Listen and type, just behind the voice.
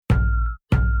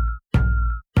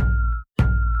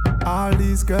All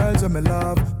these girls that me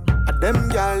love, them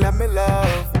girl that me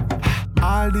love.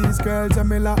 All these girls that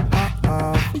me love,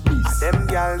 them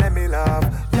girl that me love.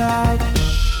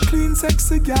 Clean,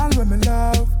 sexy girl when me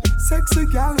love. Sexy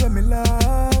girl when me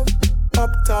love.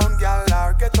 Uptown girl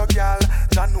or ghetto girl,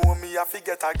 ya know me I fi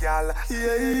get a girl.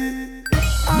 Yeah,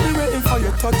 I've been waiting for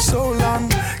your touch so long.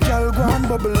 Girl go and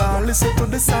bubble and listen to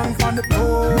the song on the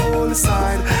pole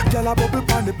side. Girl a bubble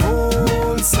on the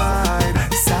pole side.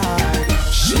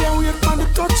 She a wait on the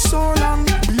touch so long.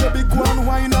 Baby go and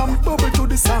wine and bubble to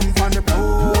the song on the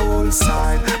pole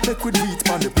side. Make we do it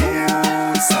on the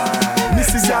pole side.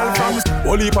 Mrs. Girl from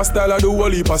Whole heap of style I do, whole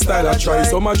heap of style I try.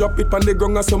 Some a drop it on the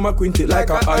ground and some a quint it like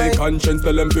a high. Conscience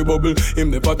tell them fi bubble,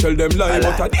 him never tell them lie.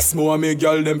 But a this more make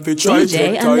girl them fi try. DJ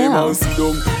Take time Anil. and sit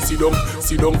down, sit down,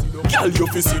 sit down. Girl you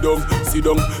fi sit down, sit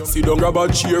down, sit down. Grab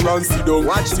a chair and sit down,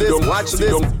 watch sit this, down, watch sit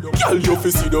this. down. Girl you fi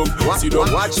sit down, sit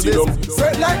down, watch sit this. down.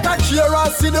 Sit like a chair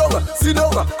and sit down, sit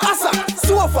down. Asa,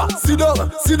 sofa, sit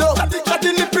down, sit down.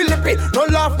 Chatty, lippy, lippy. No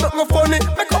laugh, not no funny.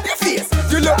 Make up your face.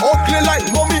 You look ugly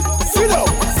like mommy. Sit down,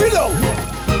 sit down.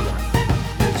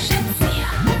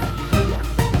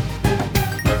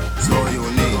 So you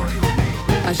need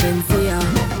Agencia.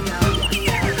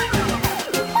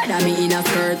 Whether me in a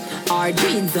skirt or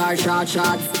jeans or short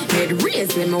shorts, head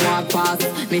raise when me walk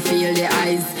past. Me feel the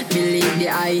eyes, believe the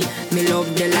eye. Me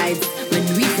love the lights, me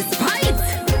do it for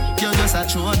spite. You're just a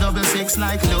true 66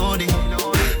 like Lodi.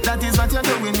 That is what you're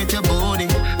doing with your body.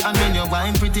 And when you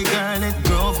wine, pretty girl, it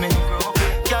drove me.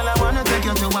 Girl, I wanna take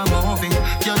you to a movie.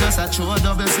 You're just a true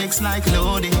 66 like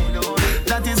Lodi.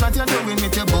 That is what you're doing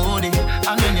with your body.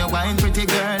 And when you wine, pretty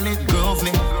girl, it drove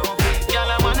me. Girl,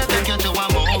 I wanna take you to a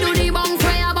movie. Me do the bounce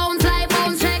fire, bounce like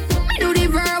bounce check. Me do the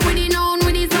verb with the noun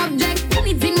with the subject.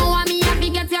 Anything more me happy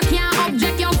get you can't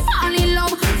object. You fall in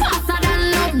love faster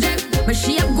than love jet. But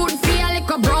she a good feel like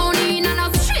a brownie and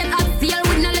a straight as steel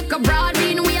with no like a broad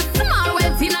bean. We a small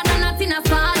well thinner than a thinner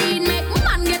sardine. Make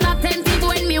man get attentive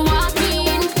when me walk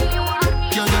in.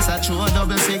 You're just a true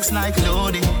 66 like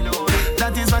Lodi.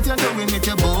 That is what you're doing with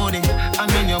your body.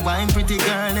 And when you wine, pretty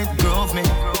girl, it drove me.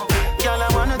 Girl, I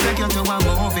wanna take you to a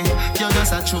movie. You're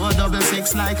just a true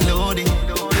 66 like Lodi.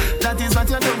 That is what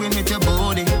you're doing with your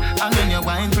body. And when you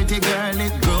wine, pretty girl,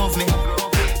 it drove me.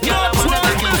 Girl, I wanna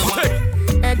take you to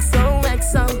a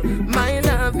XOXO, my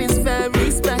love is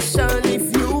very special.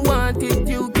 If you want it,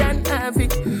 you can have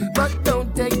it. But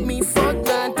don't take me for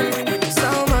granted.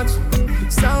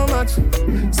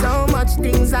 So much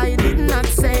things I did not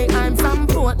say. I'm from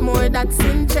Portmore, that's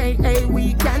in JA.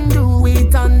 We can do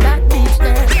it on that beach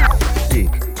there.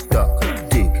 tick tock,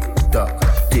 tick tock,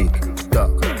 tick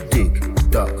tock, tick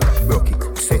tock. Broke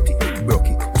it, set it, broke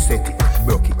it, set it,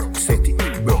 broke it, set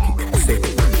it, broke it, set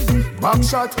it. Back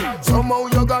shot, somehow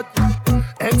you got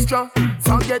extra.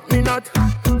 Forget me not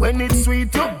when it's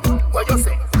sweet. You, what you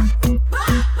say?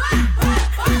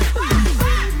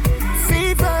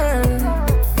 Fever,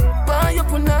 buy your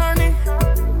punani.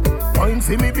 Wine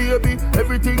for me, baby,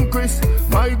 everything crisp.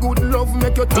 My good love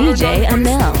make you turn DJ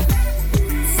Anil.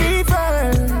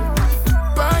 Fever,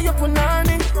 buy your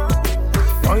punani.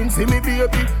 Wine for me,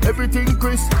 baby, everything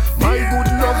crisp. My good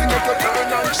love make you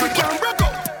turn on. She can break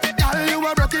up. Girl, you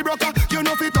a rocky broker. You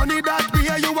know fi turn it that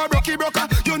way. You a rocky broker.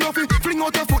 You know fi fling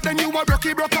out your foot, then you a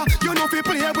rocky broker. You know fi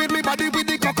play with me body with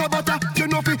the cocoa butter. You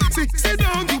know fi sit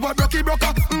down. You a rocky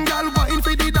broker. Girl, wine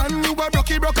fi the dan. You a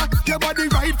rocky broker. Your body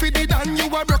right fi the dan. You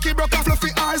a rocky broker. Fluffy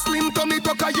ass, slim tummy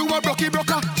tucker. You a rocky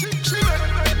broker. She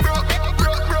make broke.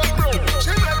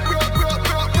 She make broke.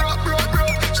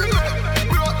 She make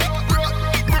broke.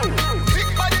 Big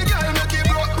body girl make it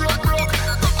broke.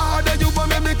 Go harder, you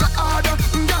want me go harder.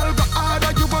 Girl, go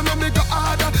harder, you want me go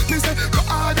harder. Me say go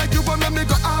harder, you want me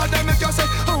go harder. Make you say,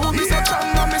 oh, me so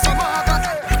strong and me so harder.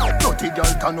 Dirty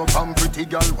girl turn up and pretty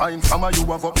girl wine. From you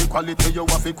have up equality, you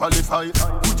have to qualify.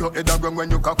 Put your head around when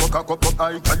you cock up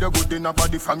high. Tell you good in a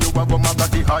body from you have a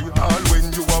magazine high. All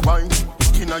when you are wine,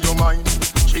 inna your mind.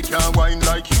 She can't wine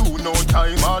like you, no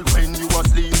time. All when you are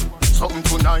asleep, something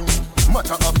tonight.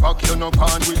 Matter of fact, you no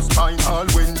pan with spine. All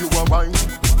when you are wine,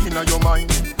 inna your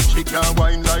mind. She can't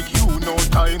wine like you, no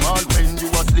time. All when you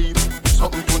are asleep,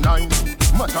 something tonight.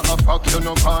 Matter of fact, you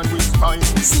no pan with spine.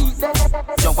 See,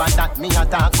 you want that me a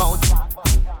talk about.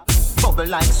 Bubble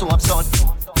like soap sud.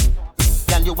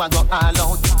 Girl, you a go all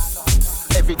out.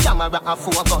 Every camera a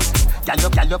focus. Girl, you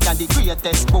can the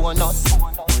greatest bonus.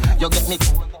 You get me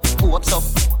hopes up.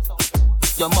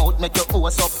 Your mouth make your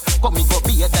hose up. Come me go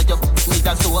beer that you need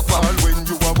a soap up. All when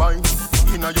you are wine,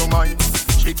 inna your mind.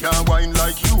 She can't wine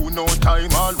like you, no time.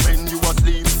 All when you are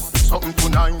asleep, something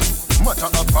tonight. Matter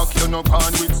of fact, you no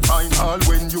pan with spine. All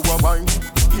when you are wine,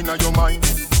 inna your mind.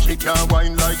 She can't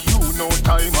wine like you,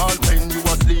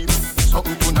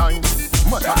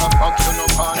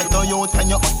 out when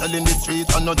you're hustle in the street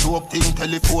and no joke thing.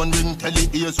 Telephone ring, tele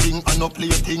ears ring, and no play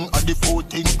thing. At the food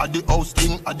thing, at the house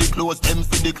thing, at the clothes them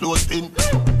for the clothes pin.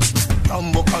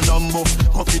 Rambo canambo,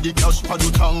 coffee the cash for the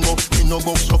tango. Me no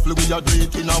go shuffle, we a do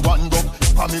it in a one go.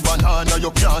 For me banana,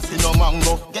 you can't see no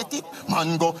mango. Get it?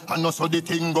 Mango, and also the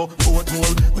thing go. Boat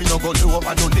mold, we no go low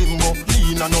over the limbo.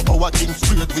 Lean and no power thing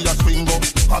straight, we a swing go.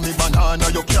 For me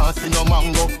banana, you can't see no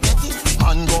mango. Get it?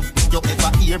 Mango, you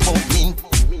ever hear about mint?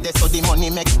 That's how the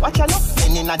money make. Watch out,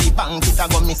 then inna the bank it a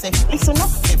go me say. Listen up,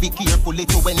 be carefully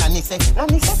to when Nanny say.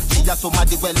 Nanny say, she a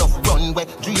somebody well off runway.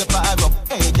 Drape her up,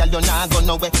 hey girl you nah go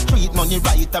nowhere. Treat money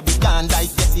right, a be gone like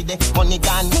yesterday. Money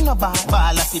gone, me no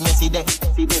ball a see messy day.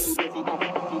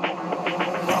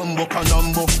 Rambo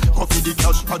canambo, coffee the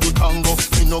cash for the tango.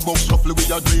 Me no go shuffle, we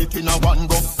a do it in a one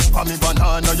go. For me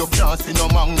banana, you can't see no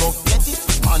mango. Get it?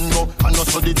 Mango, and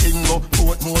also the tingo.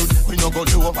 Boat mold, we no go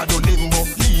low over the limbo.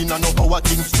 Lean and no power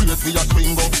thing straight, we a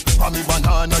swing go. For me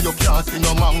banana, you can't see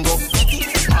no mango.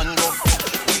 Mango,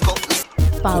 we go.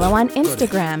 Follow on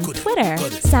Instagram, Twitter,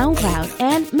 SoundCloud,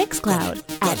 and Mixcloud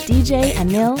at DJ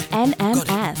Anil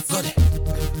NMS.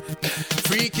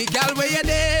 Freaky gal where you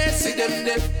there, see them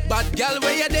there. Bad gal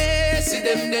where you there, see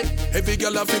them there. Every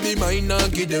gal a fi be mine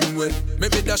and give them way.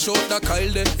 Maybe dash out the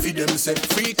Kyle there, feed them say.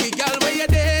 Freaky gal where you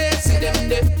there, see them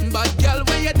there. Bad gal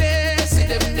where you there, see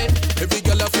them there. Every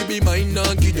gal a fi be mine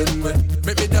and give them way.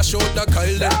 Maybe dash out the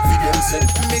Kyle there, feed them say.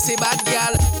 Missy bad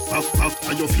gal. Pop,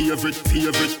 are your favorite. Pop,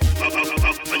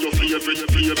 are your favorite.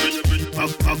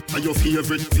 Pop, are your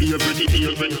favorite.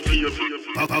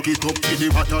 Pop it up to the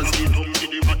hatters.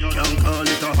 Can't call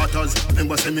it a hatters.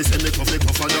 Remember say me coffee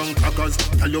than crackers.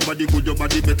 Tell your body good, your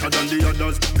body better than the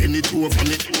others. Penny two of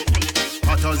me.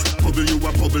 Patters, bubble you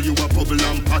a bubble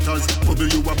and patters. Bubble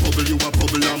you a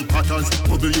bubble and patters.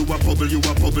 Bubble you a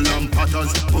bubble and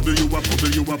patters. Bubble you a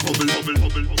bubble.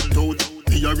 Don't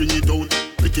me a ring it out.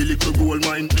 Pretty little gold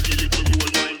mine.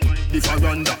 The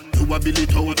veranda, you a bill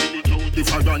it out. The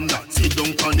veranda, sit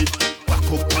down on it. Back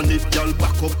up on it, girl,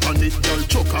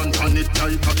 choke on it,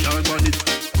 girl, cock your on it.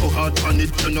 Go hard on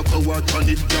it, you no go hard on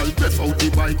it, girl. Breath out the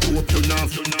bike, hope you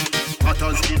nav.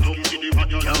 Hatters,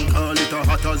 can't call it a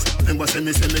hatters. Remember say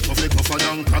me coffee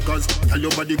than crackers. Tell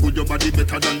your body good, your body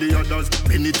better than the others.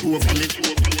 Penny two of me.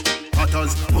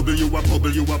 Patters, bubble you a bubble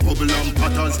and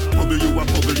patters. Bubble you a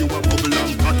bubble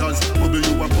and patters. Bubble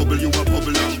you a bubble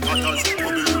and patters.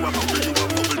 Bubble you a bubble.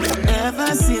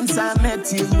 Ever since I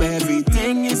met you,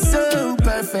 everything is so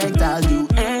perfect. I'll do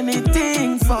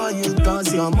anything for you,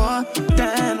 cause you're more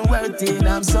than worth it.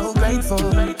 I'm so grateful.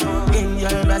 In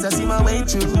your eyes I see my way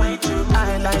through.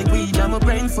 I like weed, I'm a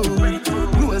brain food.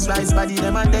 Rules rice body,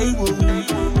 them a day wood.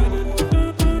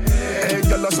 Hey,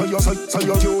 girl, so you're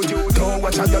cute. Don't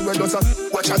watch a girl,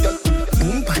 watch a girl.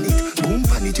 Boom pan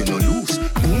it, you no lose.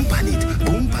 Boom pan it,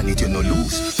 you no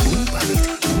lose. Boom pan it,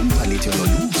 you no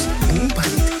lose. Boom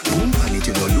pan it,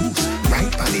 you no lose.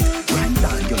 Right pan it, right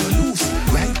down, you no lose.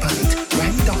 Right pan it,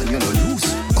 right down, you no lose.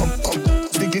 Come,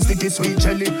 sticky, sweet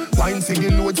jelly. Wine for the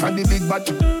load from the big bad.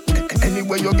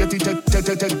 Anywhere you get it, take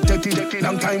it.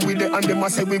 Long time with it and them a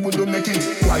say we would make it.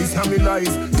 Wise now me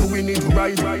life, doing it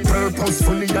right.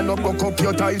 Purposefully and not buck up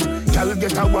your ties. Girl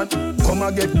get a one, come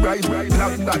and get bright.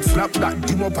 Black that, flap that,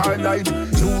 dim up our light.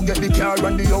 You get the car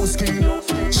and the house key.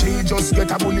 She just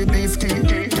get a bully beef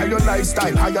key. Tell your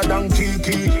lifestyle higher than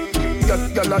Kiki.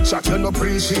 Girl a chat, you no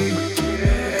appreciate.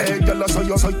 Hey girl, so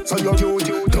you're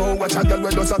cute. Don't watch a girl,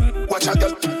 watch a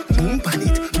girl. Boom pan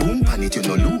it, you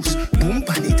no lose. Boom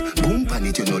pan it, you no lose. Boom pan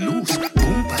it, you no lose.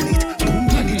 Boom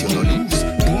pan it, you no lose.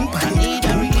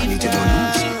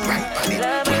 Right pan it,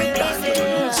 right down, you no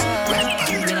lose. Right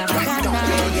pan it, right down,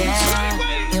 you no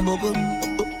lose. Yeah, bubble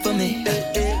up for me.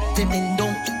 Tipping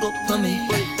down up for me.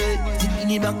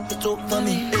 Tipping it back up for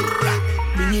me.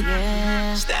 Bring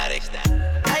it static.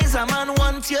 Eyes a man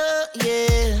want you,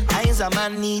 yeah. Eyes a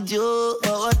man need you.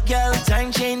 But what girl?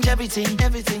 Time change everything.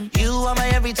 You are my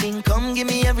everything. Come give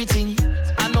me everything.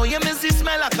 I know you miss the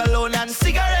smell of cologne and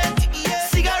cigarette.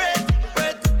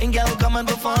 Breath. And girl, come and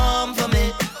perform for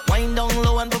me. Wind down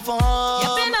low and perform.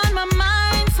 You've been on my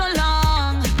mind so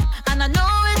long, and I know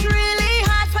it's really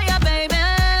hard for you, baby.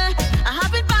 I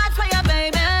have it bad for you,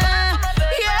 baby.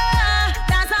 Yeah,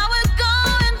 that's how it's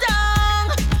going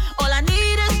down. All I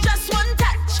need is just one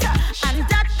touch, and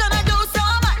that's gonna do so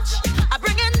much. I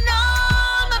bring it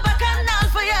on my bacchanal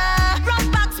for you.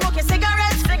 Run back, smoke your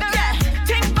cigarettes, yeah.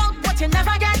 Think about what you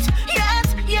never get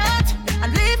yet,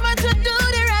 and leave me to do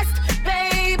the rest,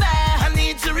 baby. I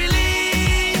need to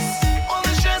release all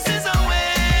the stresses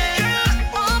away.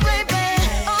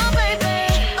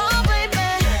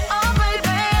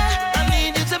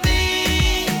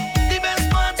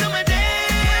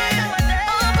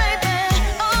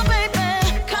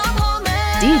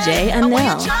 DJ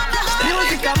Anil.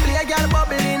 Music a play, girl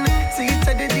bubbling. See it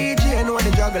to the DJ, know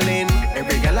the juggling.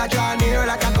 Every girl a draw near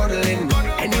like a cuddling.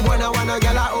 Anyone a wanna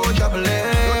girl a oh juggling.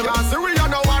 You can't see we are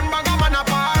no one bag a man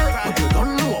apart. But you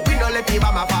don't know we don't let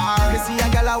people my far. You see a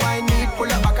girl a wine need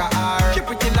pull up back a R.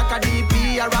 Keep it in like a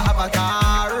DP or a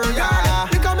avatar. Yeah,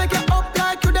 you can make it up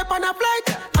like you dip on a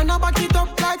flight, and I back it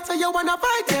up like so you wanna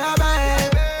fight, yeah,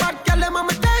 babe. But girl, them on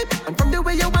my type, and from the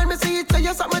way you want me see it, so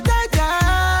you something tight,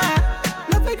 yeah.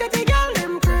 Love it, get the girl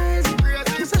them crazy.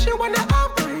 She say she wanna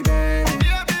have my baby.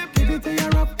 Give it to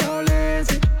your up, don't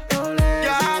lazy, don't lazy.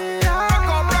 Yeah,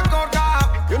 break out,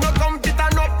 yeah. You know come fit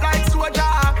and up like soda.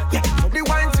 Yeah, the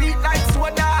wine sweet like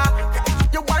soda.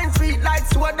 Yeah, your wine sweet like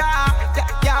soda.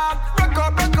 Yeah, break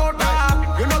out,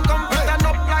 yeah. You know come fit and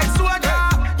up like soda.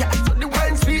 Yeah, so the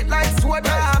wine sweet like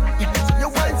soda. Yeah, so your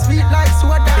wine sweet like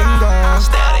soda.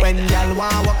 When y'all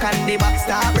want walk on the back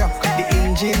start rock, the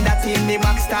engine that in the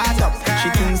back start up. She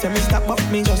thinks me stop up,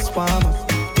 me just warm up.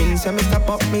 Thinks me stop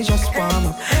up, me just warm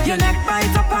up. Your neck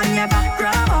bite up on your back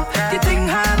grab up. The thing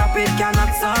hard up, it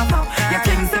cannot stop up. Your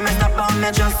things say me stop up,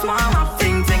 me just warm up.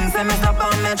 Things say me stop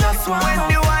up, me just warm up.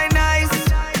 When the wine nice,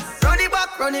 run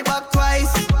it back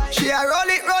twice. She a roll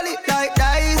it like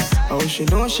dice. Oh, she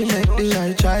know she make the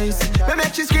right choice. Me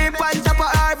make she scream on top of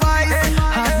her voice.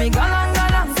 Have me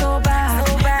galang so bad.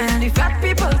 And the fat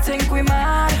people think we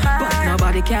mad, but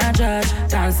nobody can judge.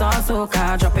 Dance all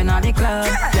soca, dropping on the club.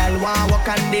 Y'all want walk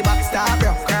on the back start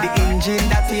rock. The engine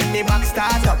that in the back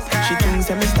start up. She thinks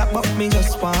me stop up, me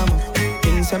just warm up.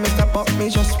 Thinks me stop up, me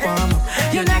just warm up.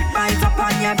 Your neck bite up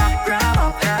on your back grab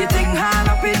up. The thing hard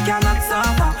up, it cannot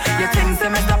stop up. Your things say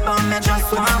me stop up, me just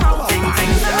warm up. Things say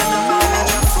me stop up, me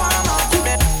just warm up.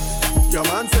 Your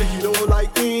man say he don't like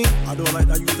me. I don't like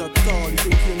that you at all. You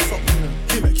think you're something.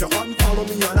 He make you unfollow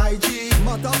me on IG.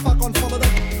 Matter of fact, unfollow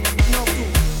that now too.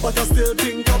 But I still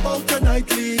think about you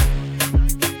nightly.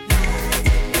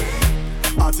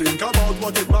 I think about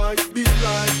what it might be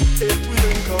like if we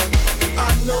link up. I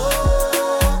know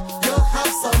you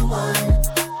have someone.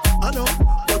 I know,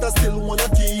 but I still wanna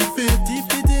keep it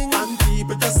and keep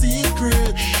it a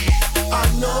secret. I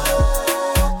know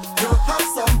you have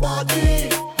somebody,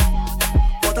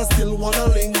 but I still wanna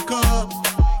link up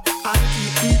and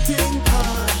keep it in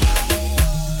touch.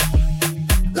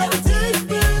 Let me take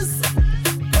this.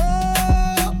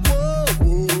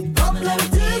 Come, let me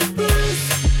take this.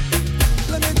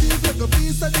 Let me take like a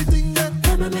piece of the thing that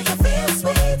let me make you feel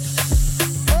sweet.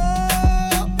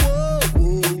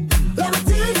 Let me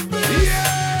take this.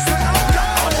 Yeah.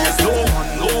 Say, no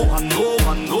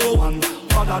one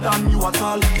other than you at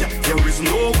all. Yeah. There is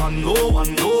no one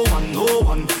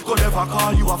could ever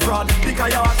call you a fraud,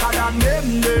 because you're hotter than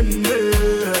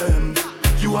them.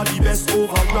 You are the best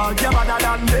overall. You're better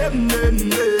than them.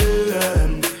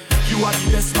 You are the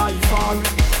best by far.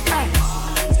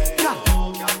 Yeah.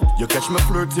 You catch me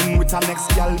flirting with our next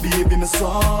gal, baby, me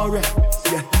sorry.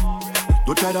 Yeah.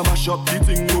 Don't try to mash up the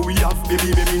thing that we have,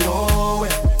 baby, no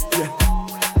way. Yeah.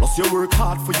 Plus you work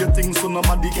hard for your things, so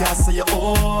nobody can say you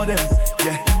owe them.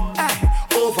 Yeah. Hey.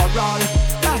 Overall.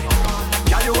 Hey.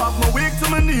 Yeah, you have me weak to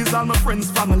my knees, all my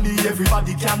friends, family,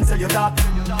 everybody can tell you that.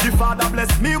 The Father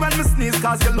bless me when me sneeze,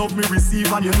 cause you love me receive,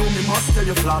 and you know me must tell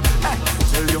you flat. Hey,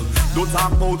 tell you, don't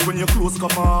talk about when your clothes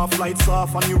come off, lights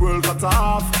off and your world cut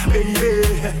off. Hey,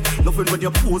 hey, loving when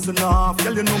you're posing off,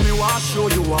 girl, you know me want show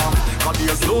you off. Cause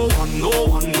there's no one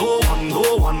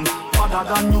other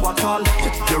than you at all.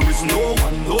 There is no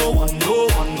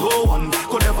one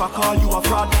could ever call you a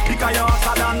fraud, because you're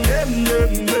hotter than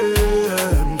them.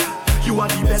 You are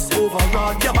the best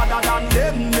overall. You're better than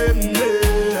them.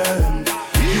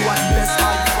 You are the best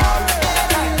by far.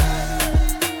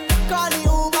 Call the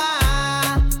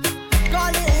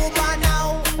Uber now.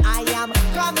 I am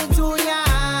coming to ya.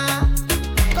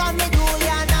 Coming to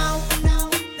ya now.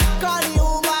 Call the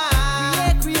Uber.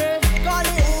 Call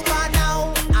the Uber now.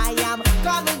 I am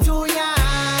coming to ya.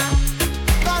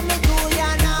 Coming to ya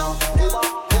now.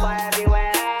 Uber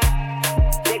everywhere.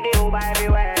 Take the Uber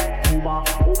everywhere.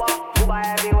 Uber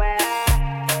everywhere.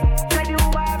 Take the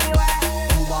Uber everywhere.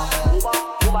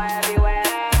 Uber everywhere.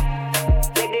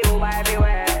 Take the Uber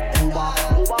everywhere.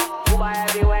 Uber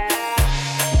everywhere.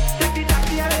 Take the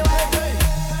taxi everywhere.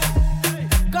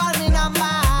 Call me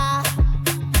number.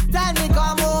 Tell me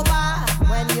come over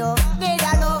when you need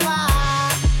a lover.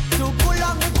 To pull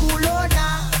up the Kulona.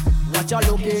 What's your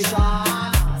location?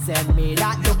 Send me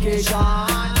that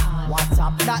location.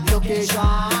 WhatsApp that location.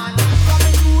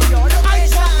 Coming to your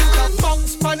location.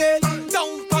 Bounce on it,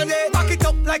 down on it, back it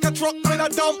up like a truck with a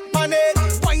dump on it.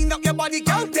 Wind up your body,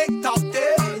 girl, take top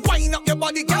there. Wind up your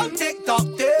body, girl, take top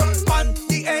there. On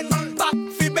the end, back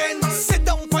fi bend, sit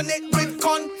down on it with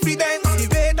confidence.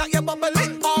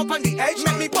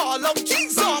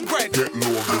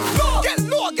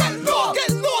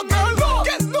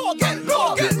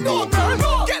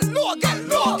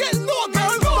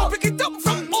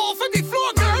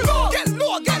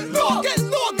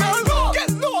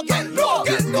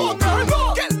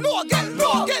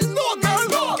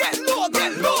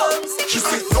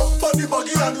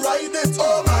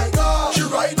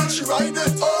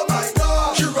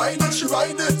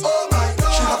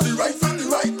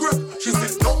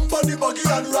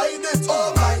 and ride it.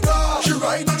 Oh my God. She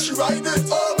ride it, she ride it.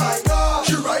 Oh my God.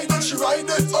 She ride it, she ride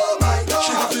it. Oh my God.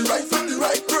 She have the right foot, the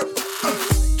right grip.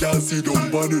 Can't see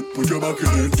don't burn it, put your back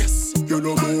in it. Yes. You're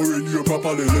no more in your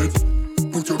proper limit.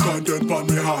 Put your content on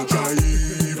me hard drive.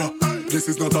 This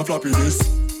is not a floppiness.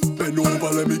 Bend over,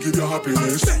 let me give you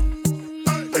happiness.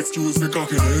 Excuse me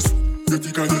cockiness. You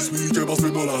think I just sweet, you must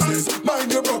be molasses.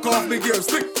 Mind you broke off me gear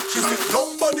stick. She sit down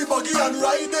on the buggy and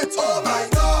ride it. Oh my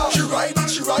God. She ride it,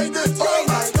 she ride it. Oh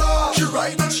my God. She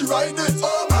ride it, she ride it.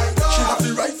 Oh my God. She have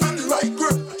the right foot, the right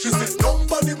grip. She sit down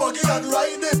on the buggy and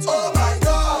ride it. Oh my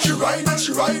God. She ride it,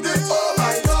 she ride it. Oh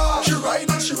my God. She ride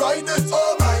it, she ride it.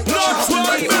 Oh my God. She have the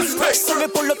right foot, the right So grip. me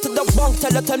pull up to the bank,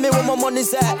 tell me where my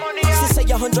money's at. She say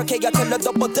 100K, I tell her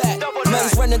double that.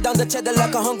 Man's running down the cheddar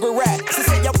like a hungry rat. She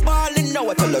say you're ballin', now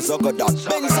I tell her sugar that.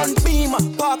 Benz and Beamer,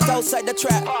 parked outside the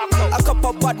trap. A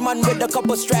couple bad man with a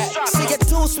couple straps. See you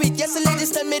too sweet, yes the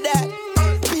ladies tell me that.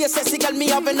 Be a sexy girl, me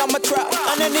having on my trap.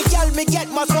 And any girl me get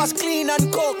must wash clean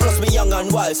and cook. Plus me young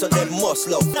and wild, so they must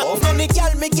love. Any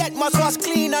girl me get must wash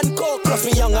clean and cook. Plus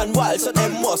me young and wild, so they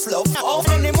must love.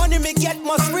 Any money me get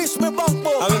must reach me bank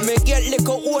book. And when me get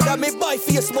liquor order, me buy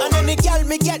Facebook. And any girl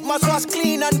me get must wash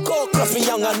clean and cook. Plus me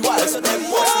young and wild, so they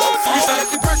must love. She like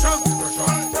the pressure,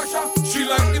 pressure. She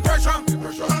like the pressure,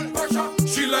 pressure.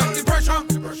 She like the pressure,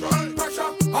 pressure.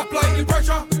 Apply the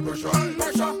pressure, pressure.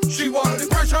 She want the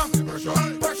pressure, pressure.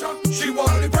 She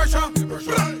want the pressure,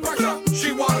 pressure.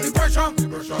 She want the pressure,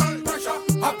 pressure.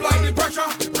 Apply the pressure,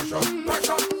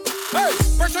 pressure. Hey,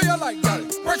 pressure you like, gal.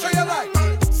 Pressure you like.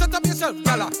 Set up yourself,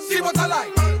 gala. See what I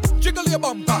like. Jiggle your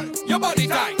bumper, your body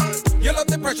tight. You love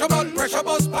the pressure, but pressure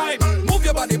buzz pipe. Move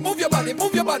your body, move your body,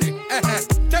 move your body.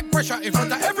 Take pressure in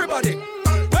front of everybody.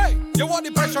 Hey, you want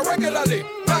the pressure regularly.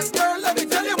 That girl, let me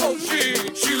tell you about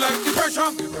she like the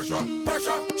pressure, pressure.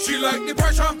 She like the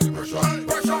pressure, pressure.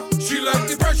 She like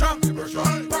the pressure,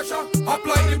 pressure.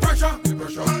 Apply the pressure,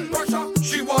 pressure.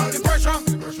 She want the pressure,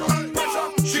 pressure.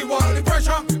 She want the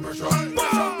pressure, pressure.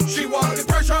 She want the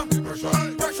pressure,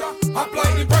 pressure. Apply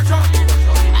the pressure.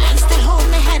 I still hold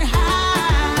my head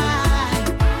high,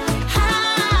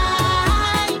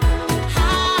 high,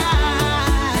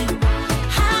 high,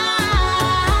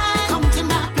 high. Come to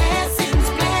my blessings,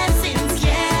 blessings,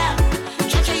 yeah.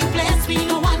 Church, you bless me,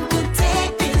 no one could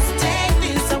take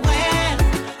this away.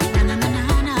 Na na na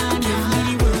na na. Give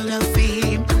me the world of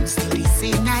fame, I'm still the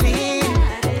same that is.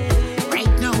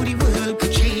 Right now the world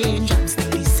could change, I'm still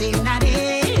the same that is.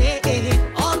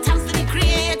 All thanks to the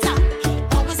Creator.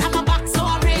 Always have my back, so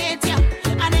I rate ya.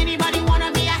 And anybody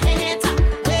wanna be a hater,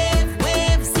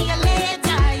 wave, see you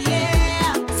later,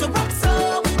 yeah. So rock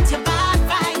so with your bad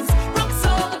vibes, rock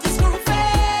so with your screw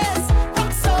face,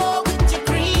 rock so with your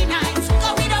green eyes. Go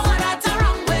we don't want that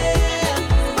wrong way.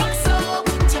 Rock so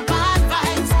with your bad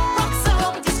vibes, rock so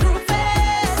with your screw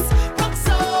face, rock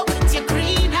so with your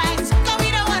green eyes. Go we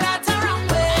don't want that wrong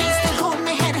way. I still hold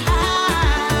my head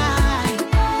high,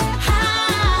 high,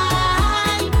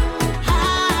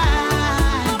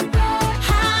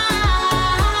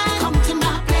 high. Come to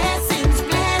my blessings,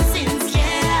 blessings,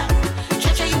 yeah.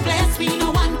 Church, you bless me,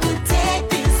 no one could take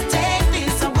this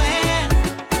away.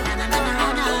 Na na na na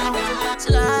na.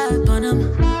 Slide on him,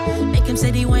 make him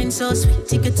say the wine so sweet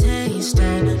he could taste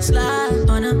it. Slide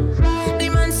on him, the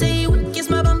man say he would kiss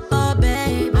my bumper,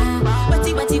 baby. Wet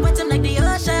him like the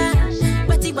ocean.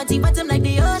 Wet him like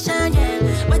the ocean,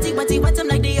 yeah. Wet him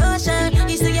like the ocean.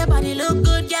 He say your body look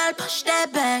good, girl, push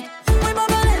that back. We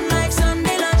bubbling like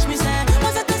Sunday lunch, me say.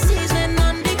 Was it the seasoning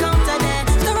on the counter there?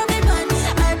 Stir up the pan,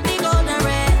 add the golden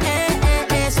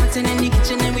red. Sweating in the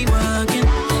kitchen and we working.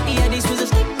 Yeah, this was a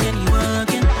stick and he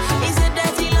working. He said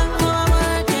that he love how I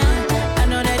working. I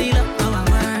know that he love how I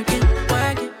working.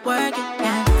 Work it,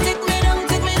 yeah. Take me down,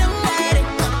 ride it.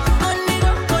 On the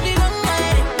ground,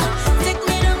 ride it. Take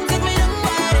me down,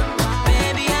 ride it.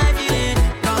 Baby, I feel it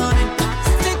coming.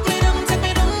 Take me down,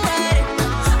 ride it.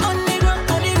 On the ground,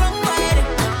 ride it.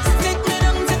 Take me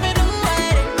down,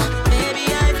 ride it. Baby,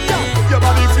 I feel it. Your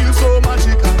body feels so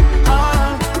magical.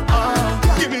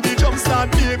 Give me the jump start,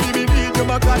 baby. Me need your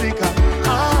mechanical.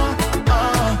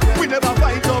 We never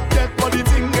fight up yet, but the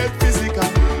thing get physical.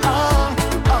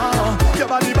 Your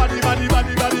body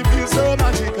feels so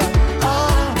magical.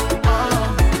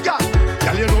 Yeah,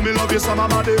 girl, you know me love you some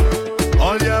body.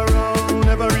 All year round,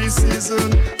 every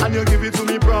season, and you give it to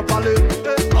me properly.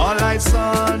 All life,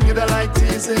 son, you don't like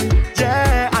teasing.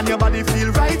 Yeah, and your body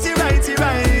feel righty,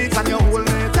 and you hold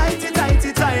me tighty.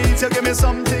 You give me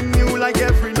something new like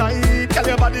every night. Girl,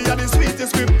 your body are the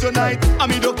sweetest kryptonite. I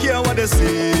mean, don't care what they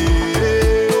say.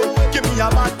 Give me a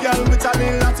bad girl with a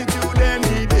little attitude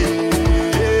any day.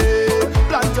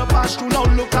 Plant a pash to now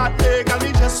look at me. Girl,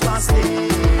 me just just want to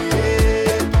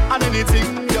stay. And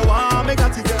anything you want, me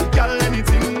got it. Girl,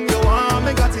 anything you want,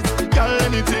 me got it. Girl,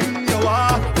 anything you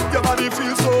want. Your body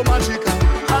feels so magical.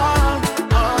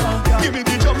 Give me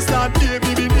the jump start,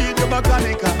 baby, we need your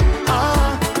mechanical.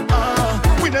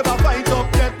 We never fight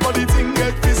up yet, but the thing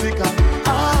get physical.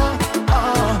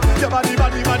 Your body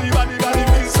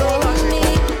feels so magical.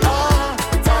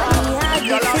 Tell me how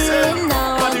you feel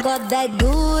now. I got that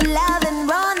good love and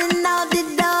running out the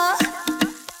door.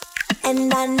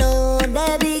 And I know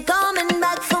they'll be coming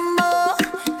back for more.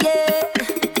 Yeah,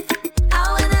 I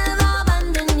will never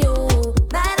abandon you.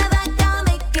 Matter of fact, I'll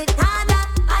make it harder.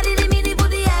 I didn't mean to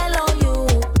put the hell on you.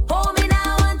 Hold me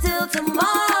now until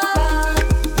tomorrow.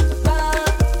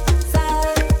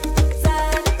 Side,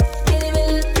 in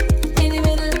the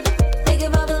middle, take a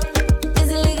bubble, is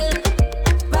it legal?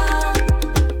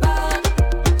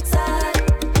 Side,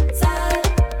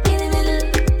 in the middle,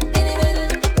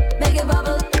 make a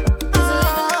bubble, is it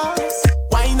legal?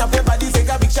 Wind up your body, take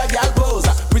a picture, girl, pose.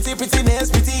 Pretty nails,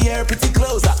 pretty hair, pretty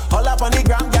clothes. All up on the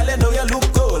ground, girl, you know you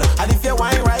look good. And if you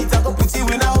wine right, I go put you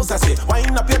in a house. I say,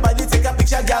 wind up your body, take a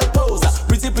picture, girl, pose.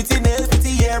 Pretty nails,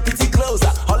 pretty hair, pretty clothes.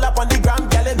 All up on the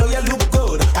ground, girl, you know you look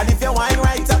good. And if you wine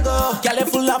right, I go, girl, you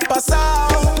full up a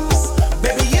sauce.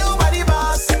 Baby, you body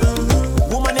boss.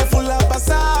 Woman, you full up a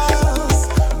sauce.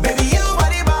 Baby, you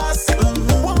body boss.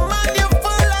 Woman, you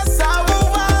full of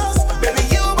sauce. Baby,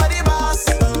 you body boss.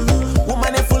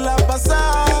 Woman, you full up a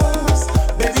sauce.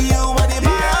 Baby, you body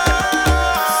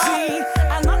boss. See,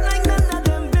 I'm not like none of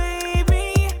them,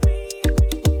 baby.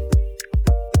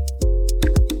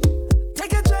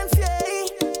 Take a chance, yeah.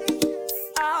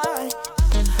 I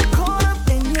caught up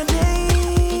in your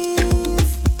days.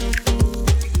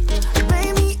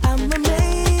 Baby, I'm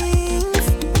amazed.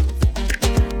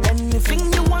 Anything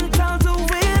you want, I'll do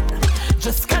it.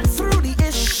 Just cut through the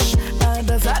ish.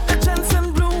 Others had the chance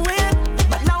and blew it.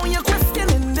 But now you're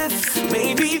questioning this.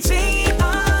 Maybe take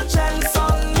a chance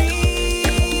on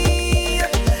me.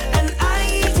 And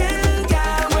I can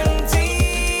guarantee.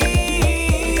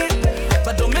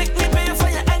 But don't make me pay for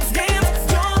your ex games.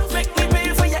 Don't make me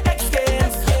pay for your ex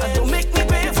games. And don't make me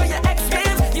pay for your ex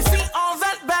games. You see all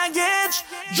that baggage?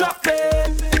 Drop it.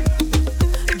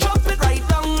 Drop it right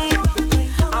down.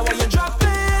 I want you drop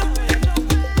it.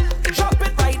 Drop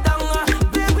it right down.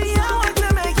 Baby, I want to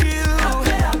make you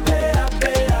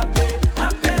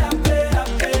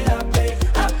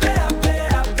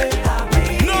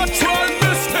Natural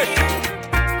mistake.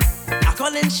 I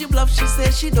call and she bluff, she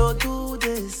says she don't do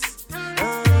this.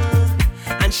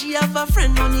 And she have a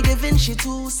friend only giving she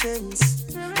 2 cents.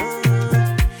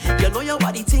 You know your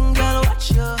body thing, girl,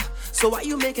 watch ya. So why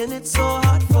you making it so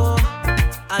hard for?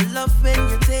 I love when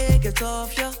you take it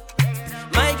off, yeah.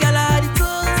 My girl are the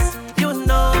tools, you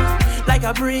know. Like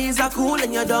a breeze, I cool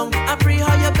in your dung. I pray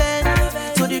how you bend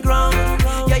to the ground.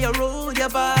 Yeah, you roll your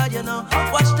body, you know.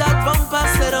 Watch that bumper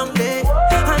sit on there.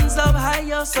 Hands up high,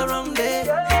 you're surrounded.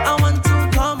 I want to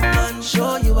come and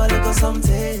show you a little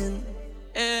something.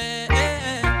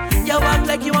 You act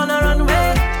like you wanna run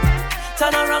away.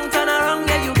 Turn around,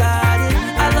 yeah, you got it.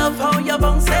 I love how you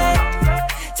bounce it.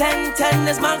 10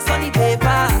 is marks on the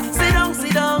paper. Sit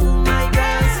down, my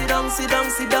girl. Sit down,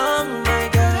 my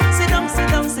girl.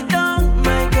 Sit down,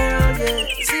 my girl. Yeah,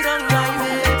 sit down, my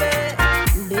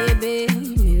baby. Baby,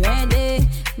 me ready.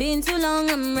 Been too long,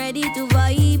 I'm ready to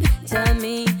vibe. Tell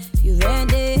me, you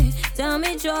ready? Tell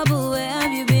me, trouble, where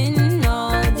have you been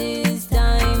all this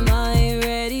time? I'm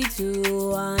ready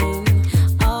to wine.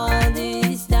 All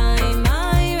this time,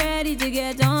 I'm ready to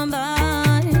get on board.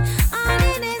 All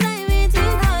the days I'm waiting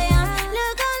for ya.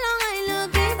 Look how long I'm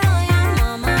looking for ya.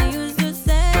 Mama used to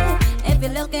say, if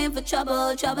you're looking for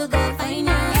trouble, trouble go find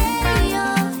ya. Hey yo,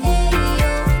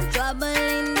 trouble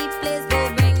in the place, go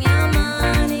bring your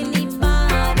man in the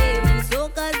party. When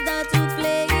soca start to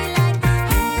play, like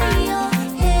hey yo,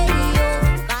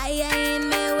 fire in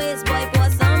my waist, boy, pour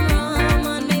some rum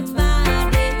on my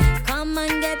body. Come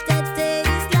and get a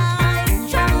taste like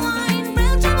trouble wine,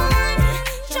 real trouble wine,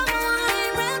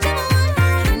 real trouble wine.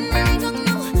 And then I go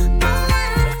no, go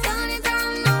on, turn it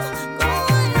around now, go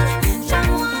on.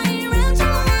 Trouble wine, real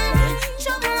trouble wine, real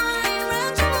trouble wine.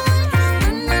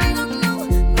 And then I go no,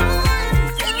 go on,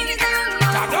 turn it around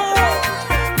now.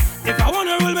 If I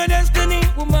wanna rule my destiny,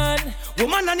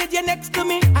 woman, I need you next to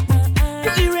me.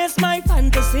 To erase my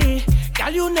fantasy,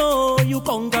 girl, you know you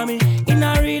conquer me. In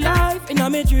a real life, in a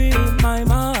me dream, my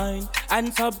mind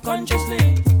and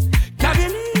subconsciously. Can't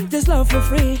believe this love for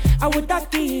free. I would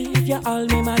not give you all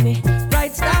my money.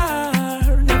 Bright star,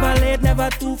 never late, never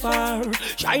too far.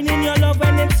 Shine in your love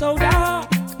when it's so dark.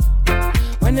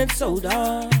 When it's so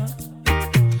dark.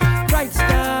 Bright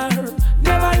star,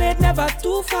 never late, never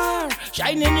too far.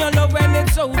 Shining your love when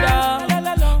it's so dark.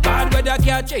 Bad weather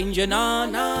can't change you, nah,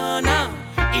 nah, nah.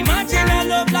 Imagine a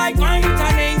love like mine with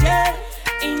an angel.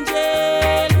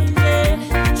 Angel, angel.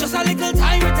 Just a little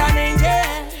time with an angel.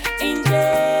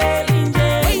 Angel,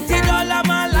 angel. Waited all of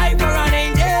my life for an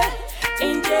angel.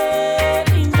 Angel,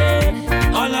 angel.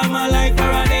 All of my life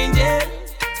for an angel.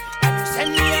 And you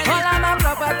send me all of my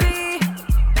property,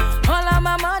 all of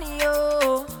my money,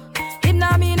 oh. It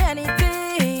not mean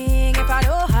anything if I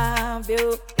don't have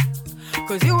you.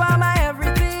 Cause you are my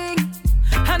everything,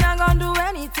 and I'm gonna do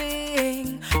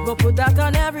anything. Go put that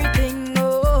on everything,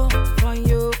 oh, for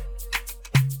you.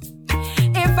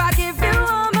 If I give you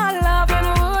all my love, and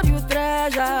would you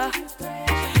treasure?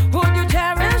 Would you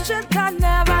cherish it and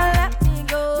never let me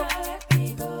go?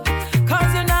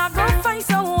 Cause you're not gonna find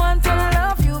someone to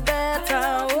love you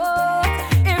better, oh.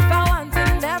 If I want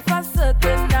it there for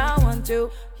certain, I want you.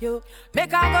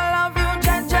 Make I go love you,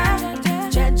 Jaja,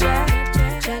 Jaja,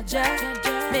 Jaja.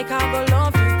 Make I go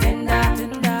love you, tender,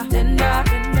 tender, tender,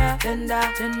 tender, tender,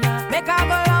 tender. Make I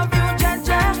go love you,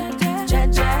 Jaja,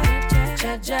 Jaja,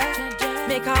 Jaja.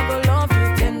 Make I go love you,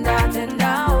 tender,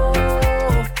 tender, oh,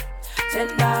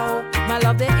 tender, oh. My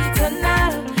love the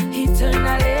eternal,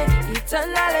 eternally,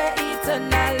 eternally,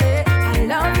 eternally. I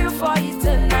love you for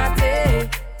eternity.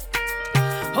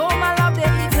 Oh, my love the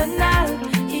eternal,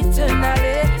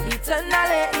 eternally,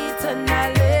 eternally,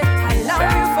 eternally. I love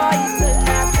you for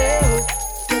eternity.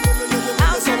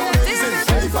 I'm so amazing.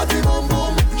 Hey, fatty boom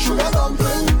boom, sugar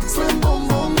dumpling, slim boom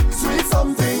boom, sweet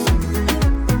something.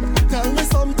 Tell me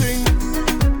something.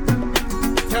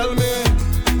 Tell me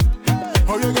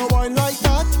how you go wine like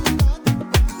that.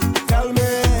 Tell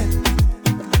me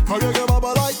how you go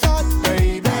bubble like that,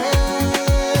 baby.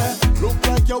 Look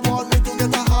like you want me to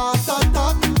get a heart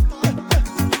attack.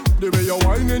 The way you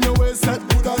wine in your waist, set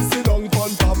good and sit down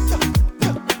on top.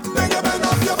 Then you bend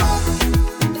up your back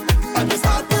and you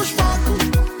start push back.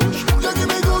 You give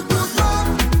me good, good love.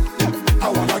 I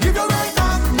wanna give you right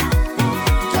back.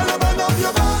 Can you bend up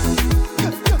your back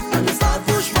and you start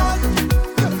push back.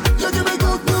 You give me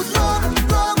good, good love,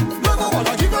 love, love. I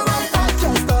wanna give you right back.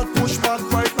 Can start push back,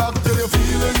 right back till you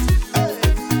feel it.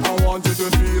 I want you to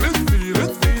feel it, feel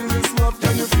it, feel this love.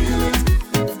 Can you feel it?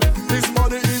 This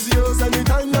body is yours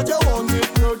anytime that you want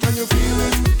it, girl. Can you feel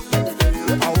it?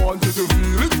 I want you to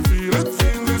feel it, feel it,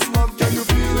 feel this love. Can you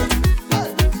feel it?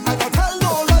 And I tell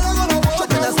no lie, I'm gonna walk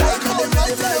in a cycle of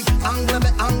life like angle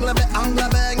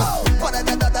bang. What a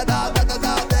da da da da da da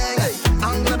da bang.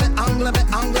 Angle bang.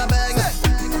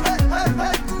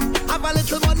 Have a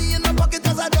little money in my pocket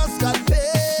 'cause I just got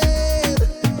paid.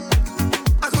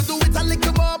 I could do it a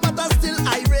little more, but I'm still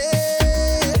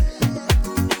irate.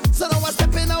 So now I'm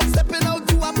stepping out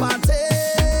to a party.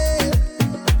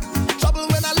 Trouble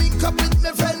when I link up with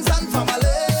my friends and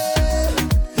family.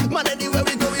 Man, anywhere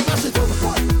we go, we mash it up.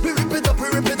 We rip it up, we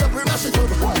mash it up.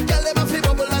 Girl, them a fi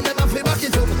bubble and them a fi back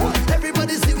it up.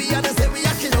 Everybody see we and they say we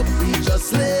acting up. We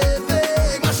just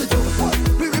living, mash it up.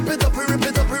 We rip it up, we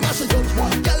mash it up.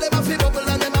 Girl, them a fi bubble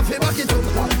and them a fi back it up.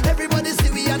 Everybody see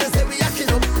we and they say we acting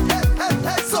up.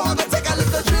 Hey. So I go take a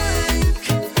little drink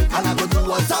and I go do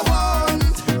what I want.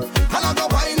 And I go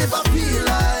wine if I feel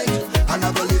like, and I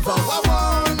go live how I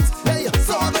want. Hey,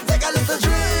 so I go take a little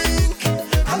drink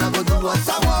and I go do what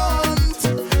I want.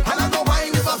 And I go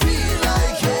wine if I feel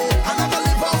like, yeah, and I go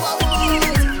live how I want. You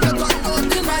don't know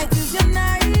Tonight is your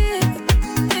night,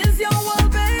 is your world,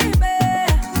 baby.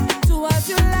 Do as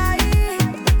you like,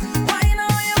 wine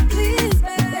all you please,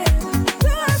 baby.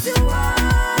 Do as you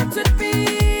want with me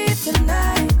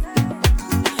tonight.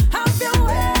 Have your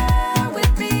way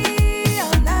with me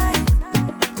all night.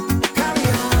 Carry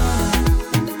on,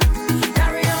 baby.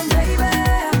 Carry on, baby.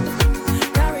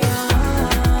 Carry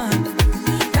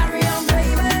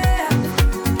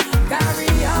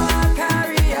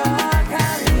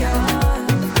on.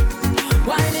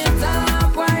 Wind it up.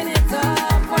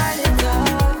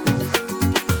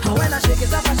 And when I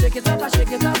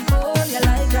shake it up, oh, you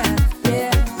like that,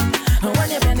 yeah. And when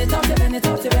you bend it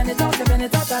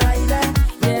up, I like that,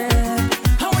 yeah.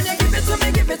 And when you give it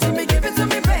to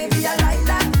me, baby, I like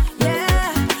that,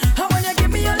 yeah. And when you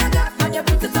give me all of that, and you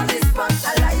put it on the spot, I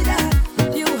like that.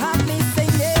 You have me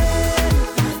singing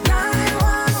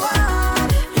 911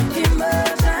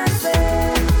 emergency,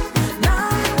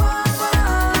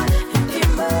 911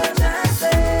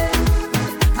 emergency.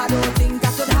 I don't think I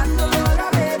could handle all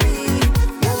that, baby.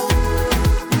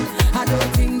 I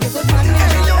don't think you could handle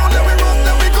all that.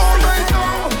 Let we go right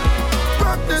now.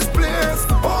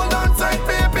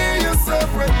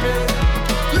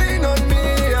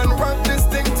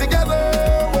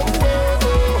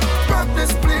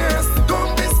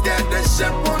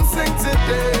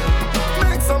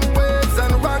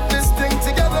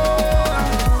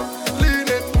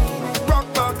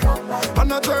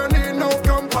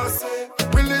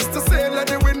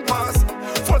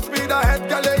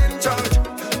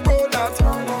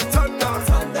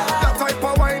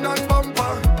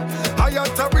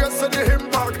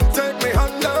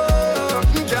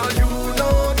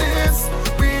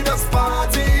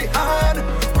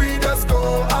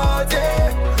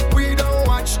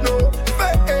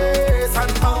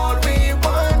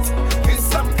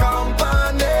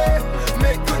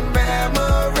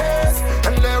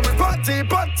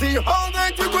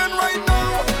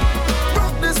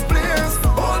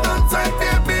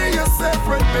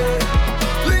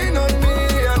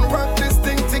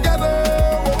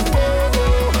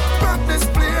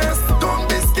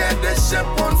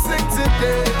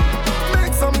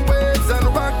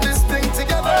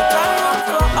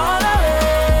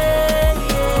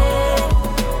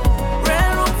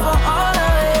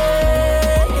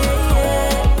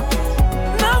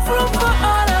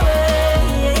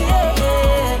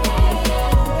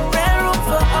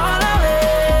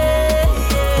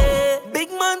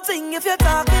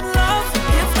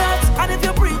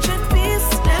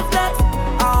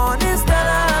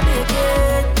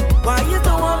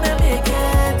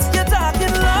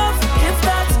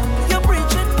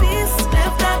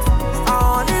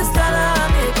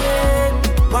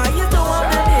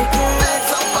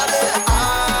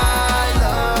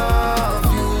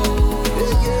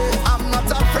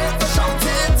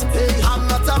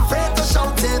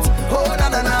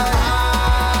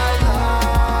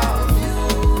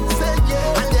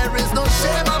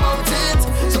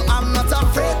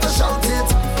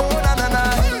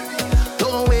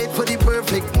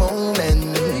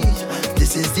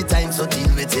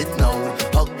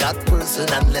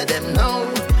 listen and let them know.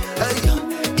 Hey,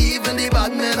 even the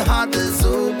bad man heart is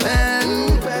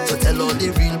open. So tell all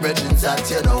the real brethren that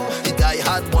you know the die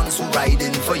hard ones who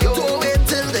riding for you. Don't wait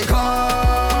till they come.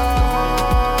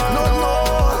 No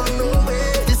more.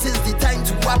 This is the time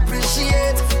to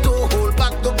appreciate. Don't hold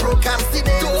back, don't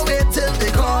procrastinate. Don't wait till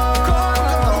they come.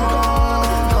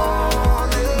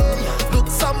 Look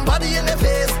somebody in the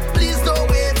face. Please don't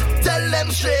wait. Tell them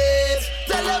straight.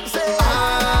 Tell them say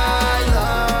I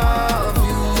love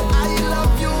you. I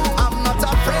love you. I'm not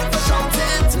afraid to shout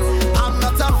it. I'm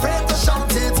not afraid to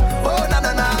shout it. Oh na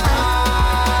na na.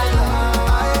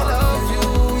 I love you,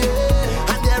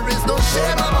 yeah. And there is no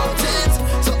shame about it.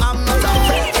 So I'm not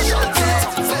afraid to shout it.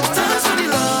 So thanks for the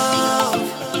love.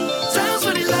 Thanks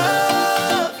for the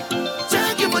love.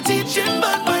 Thank you for teaching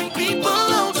bad mind people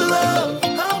how to love.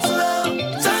 How to love.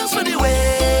 Thanks for the way.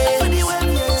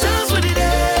 Thanks for the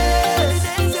days.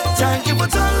 Thank you for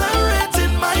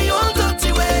tolerating my own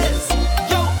dirty ways.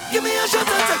 Yo, give me a shot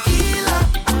of tequila.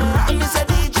 I'm Mr.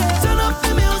 DJ. Turn up the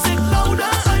music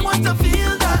louder. I want to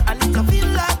feel that. I need to feel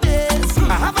like this. I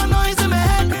have a noise in my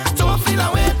head. Don't feel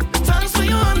away. Thanks for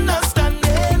your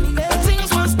understanding. When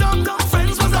things was done,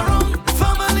 friends was around.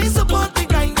 Family support the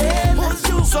grinding.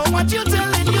 So what you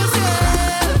telling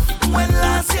yourself? When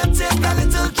last you take a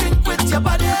little drink with your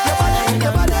body,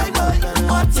 your body, boy.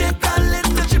 Or take a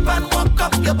little chip and walk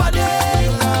up your body. I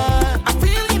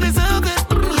feel you deserve it.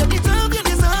 You deserve it.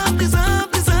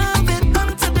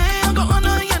 And today I'm gonna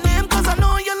honor your name, cause I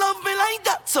know you love me like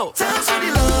that. So thanks for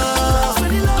the love.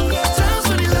 Thanks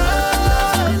for the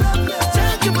love.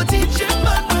 Thank you for teaching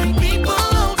bad mind people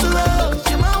how to love.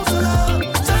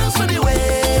 Thanks for the way.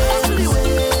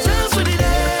 Thanks for the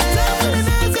days.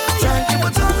 Thank you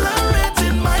for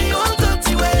tolerating my own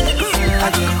dirty ways.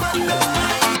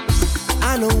 I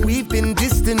know we've been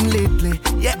distant lately.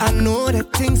 Yeah, I know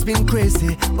that things been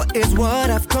crazy, but it's what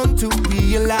I've come to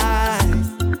realize.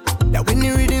 That when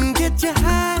the rhythm get you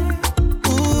high,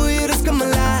 ooh, you just come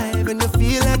alive, and you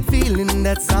feel that feeling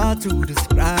that's hard to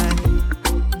describe.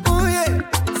 Oh yeah,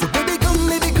 so baby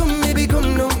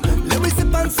come down. Let me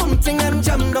sip on something and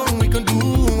jam down. We can do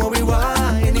what we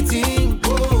want, anything.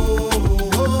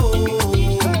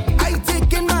 I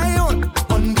taking my own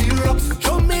on the rocks.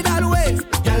 Show me that way,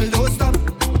 girl, don't stop.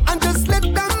 And just let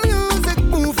the music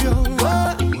move you.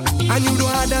 And you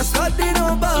don't have to study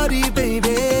nobody,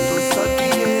 baby.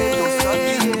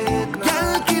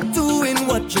 Girl, keep doing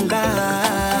what you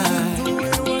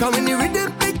like. Come when the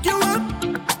rhythm pick you up,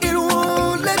 it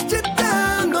won't let you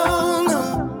down, no.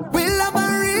 We'll have a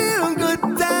real good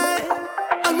time.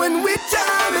 And when we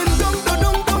jamming, dong,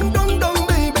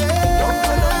 baby.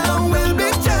 We'll be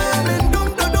jamming,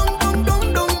 dong,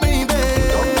 baby.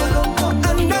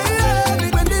 And I love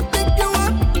it when they pick you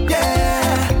up,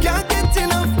 yeah. Can't get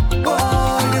enough, boy.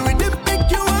 The rhythm pick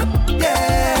you up,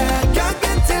 yeah. Can't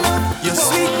get enough. Your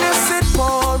sweetness is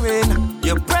pouring,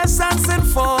 your presence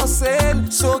enforcing.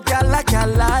 So girl like a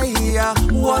liar,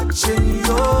 watching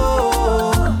you.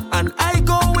 And I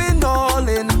going all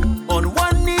in, on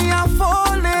one knee I'm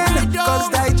falling. Cause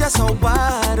they just so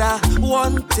bad,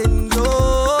 wanting you.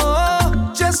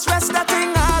 Just rest that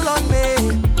thing all on me.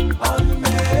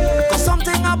 Cause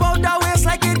something about that waist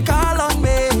like it call on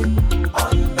me.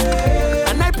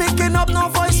 And I picking up no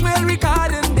voicemail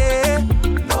recording there.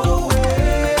 No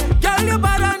way. Girl, you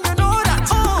bad and you know that.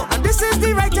 Oh, and this is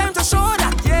the right time to show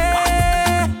that,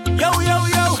 yeah. Yo.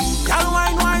 Girl,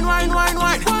 wine.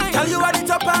 Girl, you are the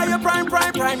top of your prime,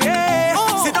 yeah.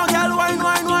 Sit down, girl, wine.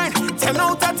 10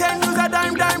 out of 10, use a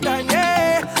dime,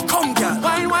 yeah. Come, girl,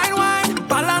 wine.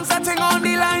 Balance that thing on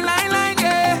the line,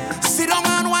 yeah. Sit down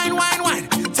and wine.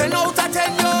 10 out of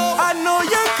 10, yo. I know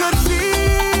you could feel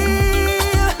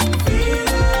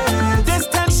this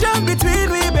tension between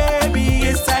we, baby.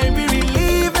 It's time we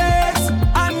relieve it.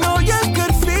 I know you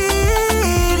could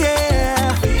feel,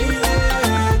 yeah.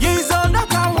 You're all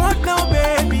that I want now,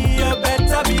 baby. You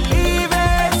better believe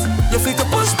it. You feel to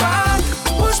push back,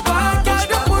 girl,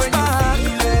 you push back.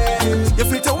 You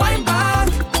feel to wind back,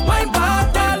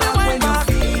 girl, you wind back.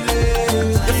 You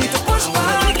feel to push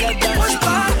back, girl, you push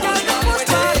back.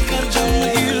 You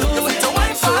feel to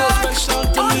wind back,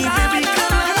 all night,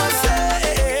 girl, you say.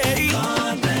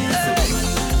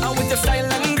 And with your style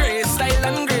and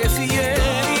grace, yeah.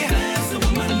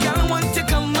 Girl, I want you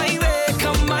come my way,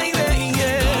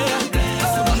 yeah.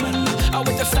 And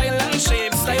with your style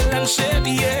and shape,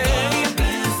 yeah.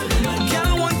 Girl, I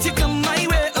want you come my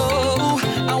way, oh.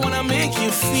 I wanna make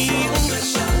you feel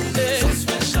special,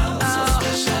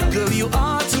 girl, you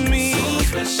are to me,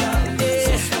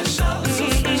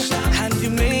 and you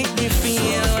make me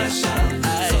feel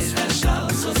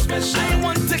I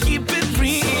want to keep it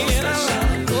real.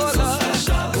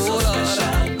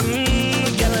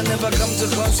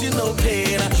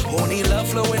 love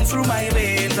flowing through my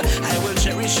veins. I will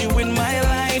cherish you in my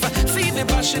life. See the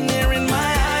passion here in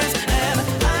my eyes. And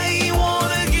I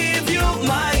wanna give you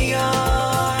my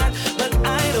heart, but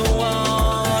I don't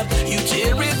want you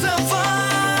tear it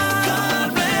apart.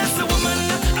 God bless the woman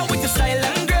with the style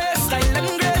and grace,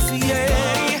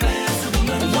 yeah.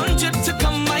 I want you to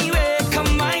come my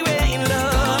way in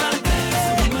love.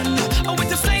 With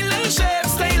the style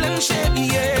and shape,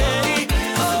 yeah.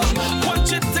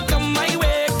 Want you to come my way.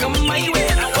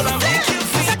 I wanna make you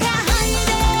feel. I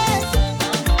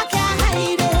can't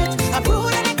hide it. I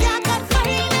brood and I can't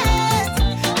confine it.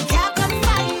 I can't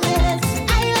confine it.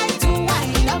 I like to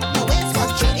wind up my waist,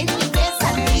 cut you in your face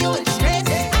and you in straight.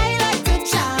 I like to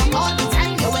charm all the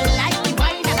time. You will like the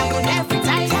wine and I will every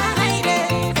time. Can't hide it.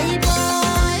 Hey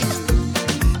boy,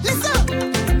 listen.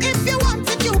 If you want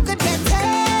it, you could get it.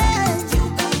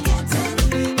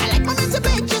 I like mommy to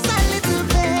bake just a little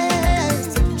bit.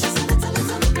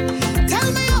 Tell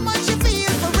me how much you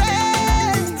feel for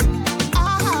it.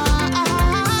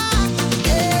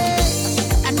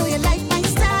 Yeah. I know you like my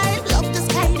style. Love this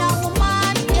kind of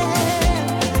woman.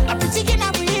 Yeah. I'm pretty in a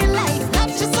real life, not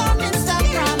just on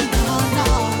Instagram. Oh no.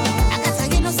 I got a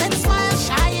innocent smile,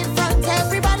 shy in front of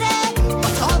everybody.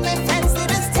 But all my friends they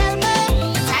just tell me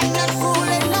that I'm not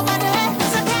fooling nobody.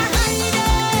 'Cause I can't hide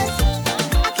it.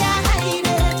 I can't hide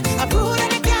it. I brood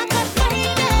and I can't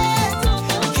confine it.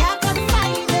 I can't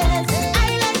confine it. I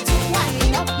like to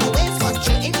wind up my waist, cut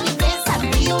you in your face and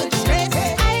you in straight.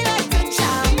 I like to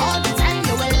charm all the time.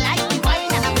 You will like the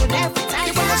wine and I would every time.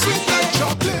 You wanna sweet like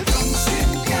chocolate?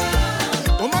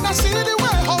 Woman, I see the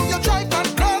way how you drive and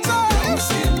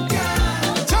crazy.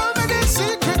 Tell me the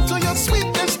secret to your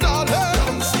sweetness,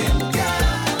 darling.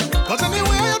 'Cause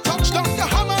anywhere you touch down, your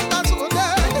hammer that's all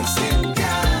day.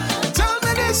 Tell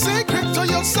me the secret to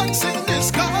your sexiness,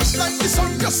 'cause like the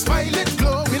sun, your smile it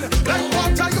glowing. Like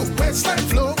water, your waistline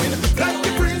flowing. Like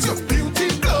the breeze, your beauty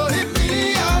blowing me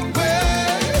away.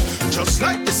 Just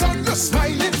like the sun, your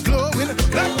smile it glowing.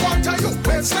 Like water, your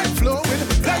waistline flowing.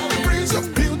 Like the breeze, your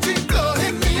beauty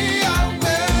blowing me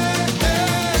away.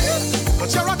 But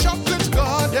you're a chocolate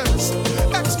goddess,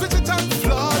 exquisite and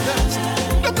flawless.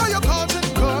 Look how you're causing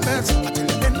comments, I tell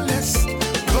you endless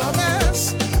comments.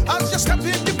 As you step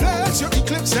in the place, you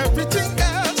eclipse everything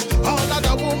else. All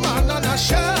other woman on a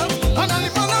shelf, and only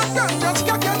man and girl just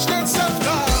can't catch themselves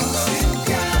down.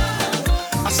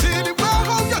 I see the way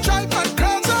how you drive and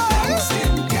crazy.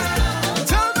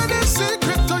 Tell me the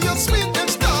secret to your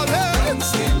sweetness, darling.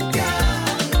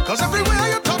 'Cause everywhere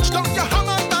you touch down, your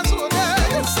hammer that's all day.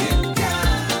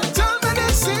 Tell me the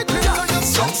secret to your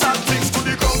Jump that things to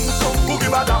the ground, boogie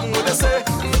badam what they say.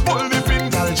 Pull the pin,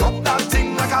 girl, drop that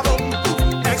thing like a bomb.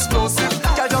 Explosive,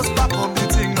 girl, just back up the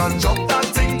thing and drop that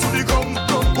thing to the ground.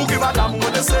 Boogie badam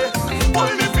what they say.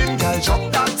 Pull the pin, girl, drop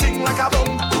that thing like a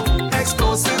bomb.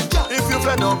 Explosive, if you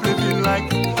fed up living like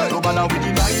no bother with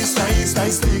the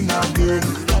nice thing again.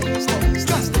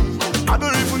 I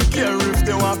don't even care if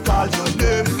they want call your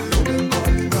name.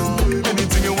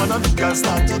 Anything you wanna do, girl,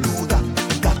 start to do that.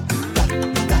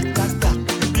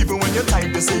 Even when you're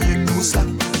tired, they say you do slack.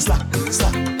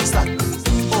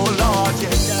 Oh Lord,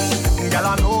 yeah. Girl,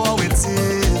 I know how it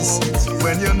is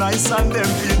when you're nice and them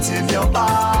feet in your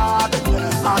body.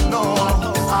 I know,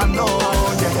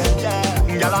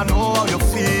 yeah. Girl, I know how you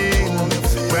feel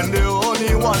when they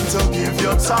only want to give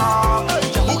you time.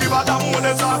 Boogie badam when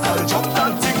they talk, girl, drop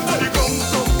that thing to the ground.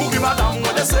 Boogie badam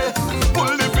when they say,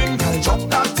 pull the pin, girl, drop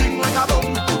that thing like a bomb.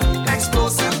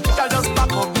 Explosive, girl, just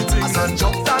back up the thing and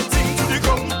drop that thing to the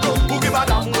ground. Boogie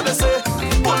badam when they say,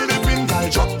 pull the pin, girl,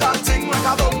 drop that thing like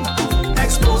a bomb.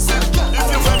 Explosive, if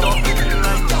you fed up, you feel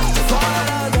like that.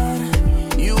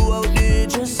 You outdid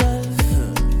yourself.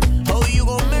 How you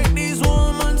gon' make these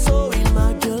women so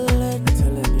immaculate?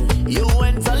 You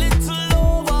went a little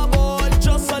overboard,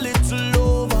 just a little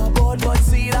overboard. But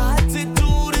see the attitude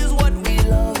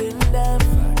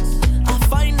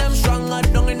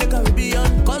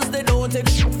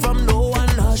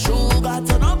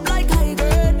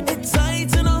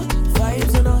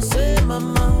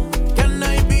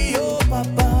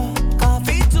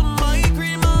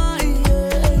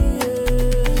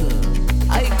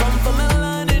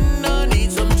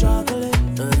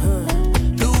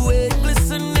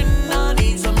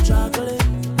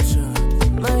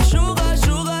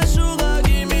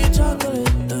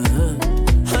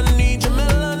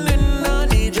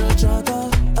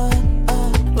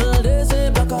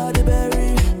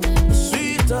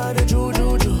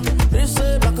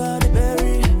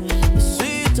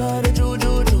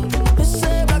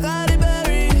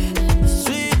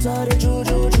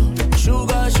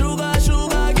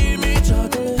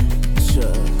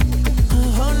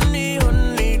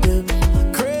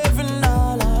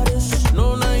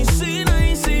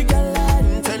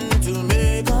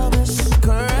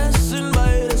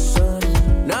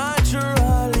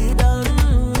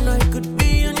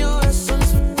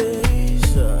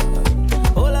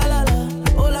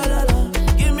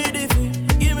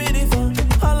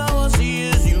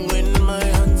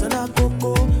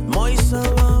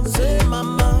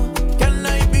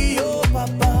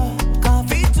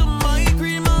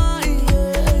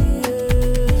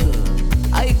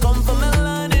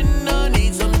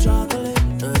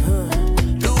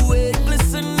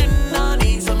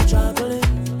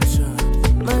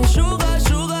Sugar,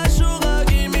 sugar, sugar,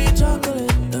 give me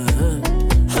chocolate.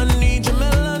 I need your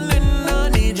melanin, I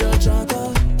need your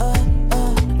chocolate.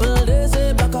 Well, they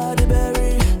say back of the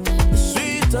berry, the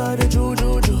sweet of the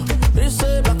juju. They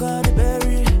say back of the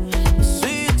berry, the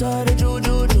sweet of the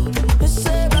juju. They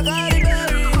say back of the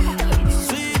berry, the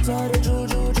sweet of the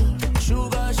juju.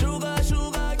 Sugar, sugar,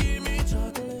 sugar, give me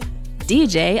chocolate.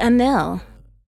 DJ Anil.